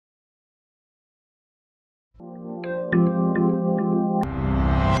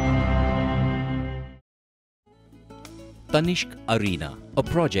Tanishq Arena, a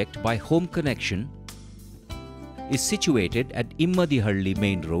project by Home Connection, is situated at Immadihalli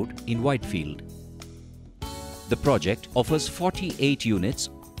Main Road in Whitefield. The project offers 48 units,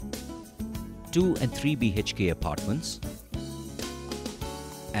 2 and 3 BHK apartments,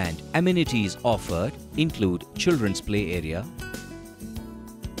 and amenities offered include children's play area,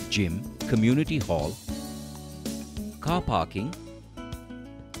 gym, community hall, car parking.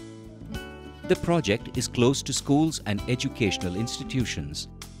 The project is close to schools and educational institutions.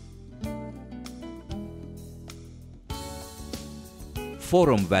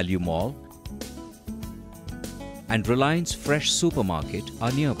 Forum Value Mall and Reliance Fresh Supermarket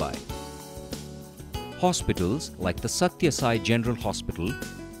are nearby. Hospitals like the Satya Sai General Hospital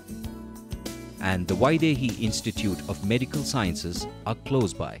and the Vaidehi Institute of Medical Sciences are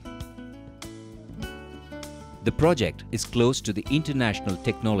close by. The project is close to the International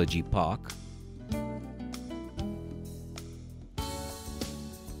Technology Park